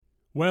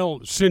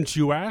Well, since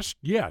you asked,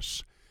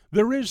 yes.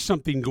 There is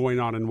something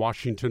going on in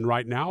Washington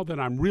right now that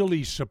I'm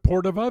really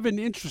supportive of and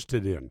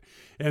interested in,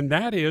 and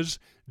that is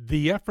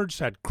the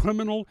efforts at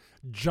criminal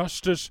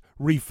justice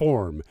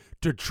reform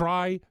to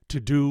try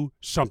to do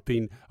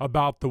something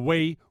about the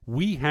way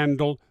we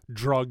handle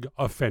drug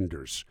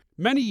offenders.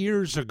 Many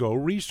years ago,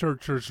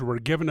 researchers were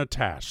given a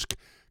task: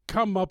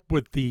 come up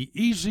with the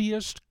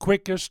easiest,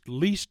 quickest,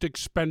 least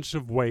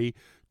expensive way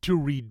to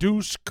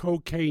reduce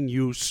cocaine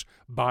use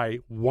by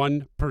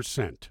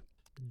 1%.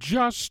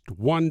 Just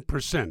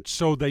 1%.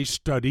 So they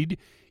studied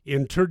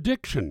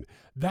interdiction.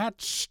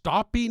 That's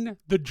stopping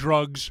the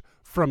drugs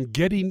from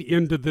getting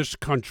into this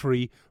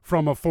country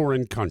from a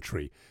foreign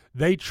country.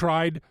 They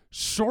tried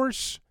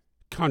source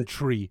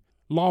country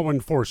law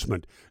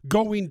enforcement,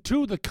 going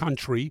to the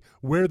country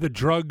where the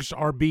drugs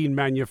are being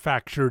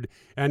manufactured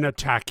and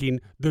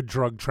attacking the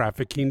drug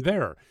trafficking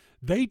there.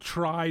 They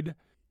tried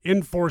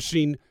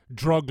enforcing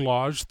drug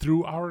laws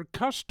through our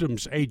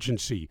customs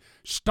agency,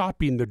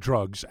 stopping the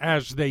drugs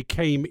as they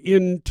came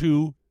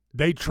into.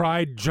 They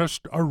tried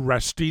just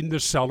arresting the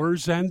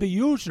sellers and the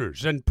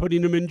users and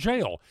putting them in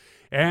jail.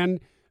 And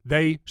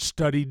they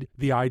studied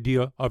the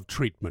idea of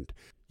treatment.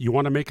 You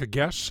want to make a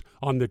guess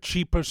on the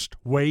cheapest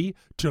way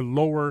to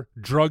lower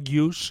drug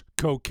use,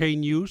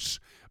 cocaine use,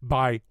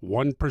 by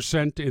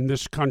 1% in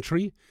this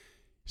country?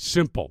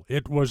 Simple.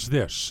 It was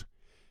this: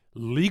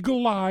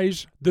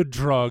 legalize the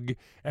drug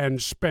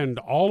and spend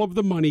all of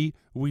the money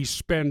we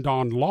spend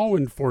on law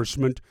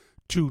enforcement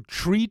to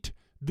treat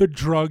the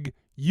drug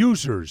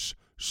users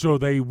so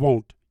they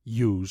won't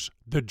use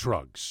the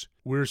drugs.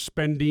 We're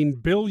spending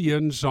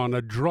billions on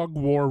a drug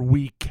war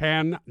we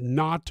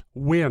cannot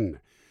win.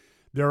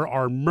 There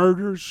are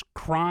murders,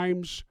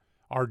 crimes.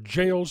 Our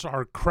jails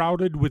are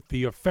crowded with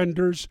the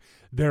offenders.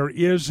 There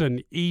is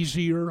an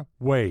easier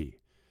way.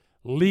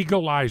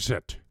 Legalize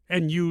it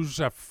and use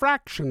a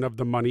fraction of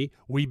the money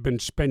we've been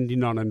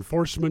spending on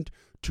enforcement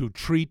to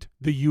treat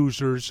the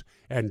users,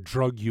 and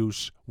drug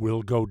use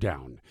will go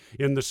down.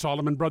 In the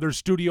Solomon Brothers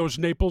Studios,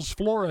 Naples,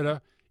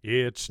 Florida,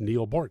 it's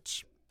Neal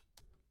Boortz.